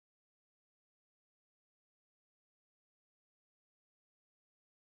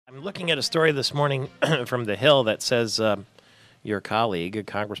I'm looking at a story this morning from The Hill that says your colleague,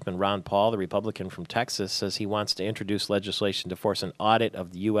 Congressman Ron Paul, the Republican from Texas, says he wants to introduce legislation to force an audit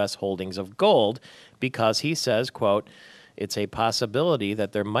of the U.S. holdings of gold because he says, quote, it's a possibility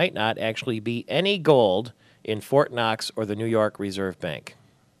that there might not actually be any gold in Fort Knox or the New York Reserve Bank.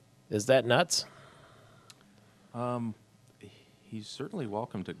 Is that nuts? He's certainly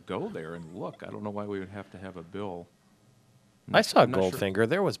welcome to go there and look. I don't know why we would have to have a bill. I saw I'm not sure. Goldfinger.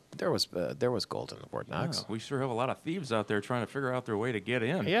 There was gold in the Fort Knox. Yeah, we sure have a lot of thieves out there trying to figure out their way to get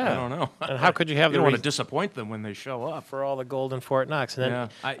in. Yeah. I don't know. And how could you have you the don't want to disappoint them when they show up for all the gold in Fort Knox? And then,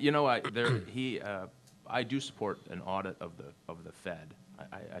 yeah, I do support an audit of the Fed.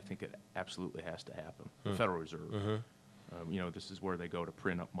 I think it absolutely has to happen. The Federal Reserve. This is where they go to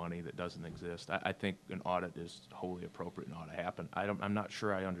print up money that doesn't exist. I think an audit is wholly appropriate and ought to happen. I'm not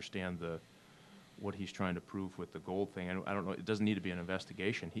sure I understand what he's trying to prove with the gold thing. I don't know. It doesn't need to be an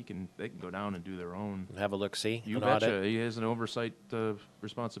investigation. They can go down and do their own. Have a look-see. You betcha. Audit. He has an oversight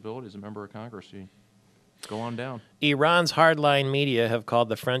responsibility as a member of Congress. Go on down. Iran's hardline media have called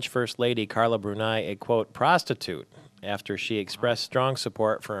the French First Lady, Carla Bruni, a, quote, prostitute after she expressed strong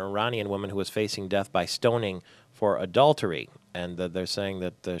support for an Iranian woman who was facing death by stoning for adultery. And they're saying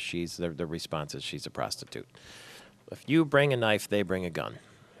that the response is she's a prostitute. If you bring a knife, they bring a gun.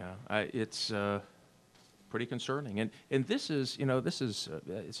 Yeah, it's pretty concerning. And this is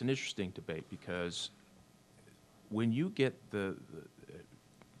it's an interesting debate because when you get the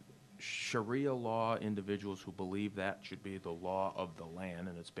Sharia law individuals who believe that should be the law of the land,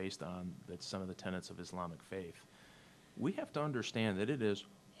 and it's based on some of the tenets of Islamic faith, we have to understand that it is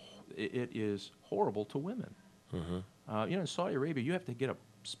horrible to women. In Saudi Arabia, you have to get a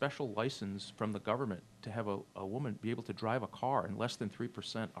special license from the government to have a woman be able to drive a car, and less than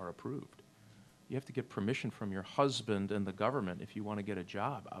 3% are approved. You have to get permission from your husband and the government if you want to get a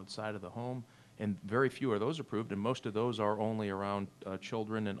job outside of the home, and very few are those approved, and most of those are only around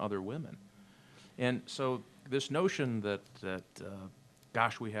children and other women. And so this notion that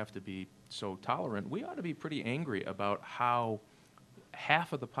gosh, we have to be so tolerant, we ought to be pretty angry about how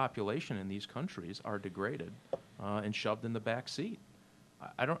half of the population in these countries are degraded and shoved in the back seat.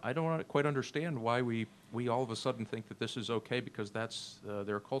 I don't quite understand why we all of a sudden think that this is okay because that's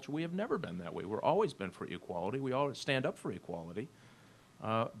their culture. We have never been that way. We've always been for equality. We always stand up for equality.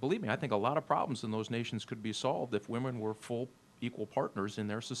 Believe me, I think a lot of problems in those nations could be solved if women were full equal partners in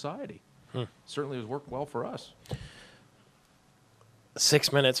their society. Certainly has worked well for us.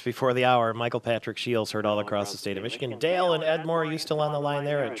 6 minutes before the hour, Michael Patrick Shields heard all across the state of Michigan. Dale and Edmore, are you still on the line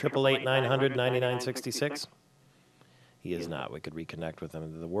there at 888-900-9966? He is not. We could reconnect with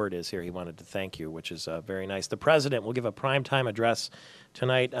him. The word is here he wanted to thank you, which is very nice. The president will give a primetime address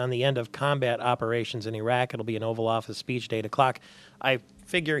tonight on the end of combat operations in Iraq. It'll be an Oval Office speech at 8 o'clock. I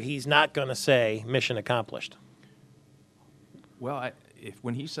figure he's not going to say mission accomplished. Well,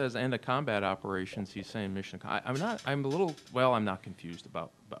 when he says end of combat operations, he's saying mission. I'm not confused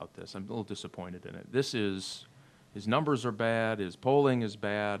about this. I'm a little disappointed in it. His numbers are bad. His polling is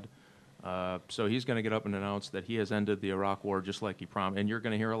bad. So he's going to get up and announce that he has ended the Iraq war just like he promised. And you're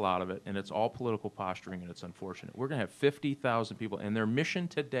going to hear a lot of it, and it's all political posturing, and it's unfortunate. We're going to have 50,000 people, and their mission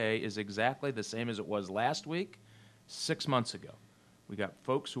today is exactly the same as it was last week, 6 months ago. We got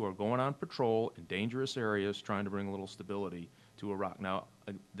folks who are going on patrol in dangerous areas trying to bring a little stability to Iraq. Now,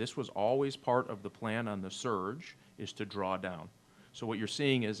 this was always part of the plan on the surge, is to draw down. So what you're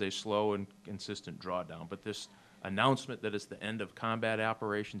seeing is a slow and consistent drawdown, but this announcement that it's the end of combat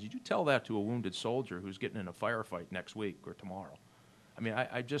operations, you tell that to a wounded soldier who's getting in a firefight next week or tomorrow. I mean,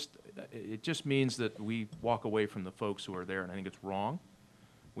 it just means that we walk away from the folks who are there, and I think it's wrong.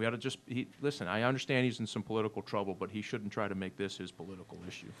 We ought to listen, I understand he's in some political trouble, but he shouldn't try to make this his political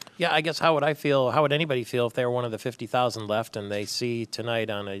issue. Yeah, I guess how would anybody feel if they were one of the 50,000 left and they see tonight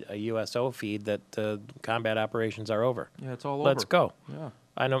on a USO feed that combat operations are over? Yeah, it's all over. Let's go. Yeah.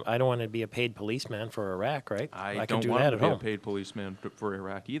 I don't want to be a paid policeman for Iraq, right? I can don't do want that to at be home. a paid policeman for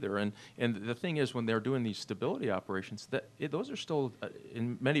Iraq either. And the thing is, when they're doing these stability operations, those are still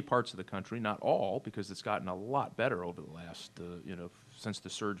in many parts of the country, not all, because it's gotten a lot better over the last since the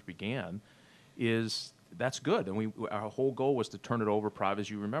surge began. That's good, and our whole goal was to turn it over, as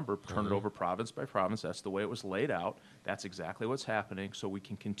you remember, turn it over province by province. That's the way it was laid out. That's exactly what's happening, so we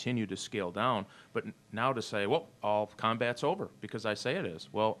can continue to scale down. But now to say, well, all combat's over because I say it is.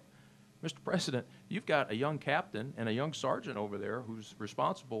 Well, Mr. President, you've got a young captain and a young sergeant over there who's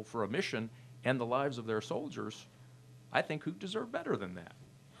responsible for a mission and the lives of their soldiers, I think, who deserve better than that.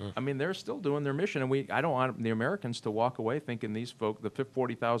 I mean, they're still doing their mission, and I don't want the Americans to walk away thinking these folk, the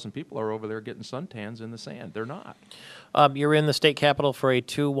 40,000 people, are over there getting suntans in the sand. They're not. You're in the state capitol for a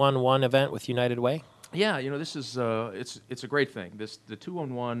 211 event with United Way. Yeah, this is it's a great thing. The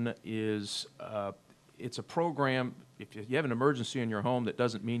 211 is it's a program. If you have an emergency in your home, that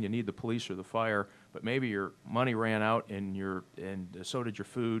doesn't mean you need the police or the fire, but maybe your money ran out and so did your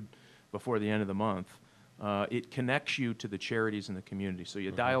food before the end of the month. It connects you to the charities in the community. So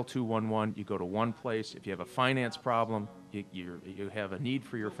you dial 211, you go to one place. If you have a finance problem, you have a need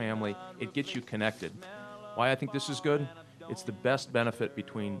for your family, it gets you connected. Why I think this is good? It's the best benefit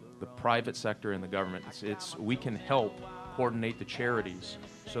between the private sector and the government. We can help coordinate the charities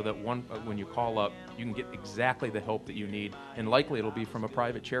so that when you call up, you can get exactly the help that you need, and likely it'll be from a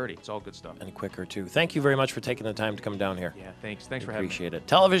private charity. It's all good stuff. And quicker, too. Thank you very much for taking the time to come down here. Yeah, thanks. Thanks for having me. Appreciate it.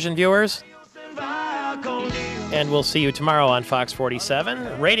 Television viewers, and we'll see you tomorrow on Fox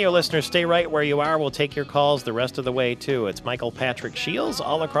 47. Radio listeners, stay right where you are. We'll take your calls the rest of the way, too. It's Michael Patrick Shields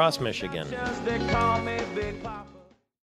all across Michigan.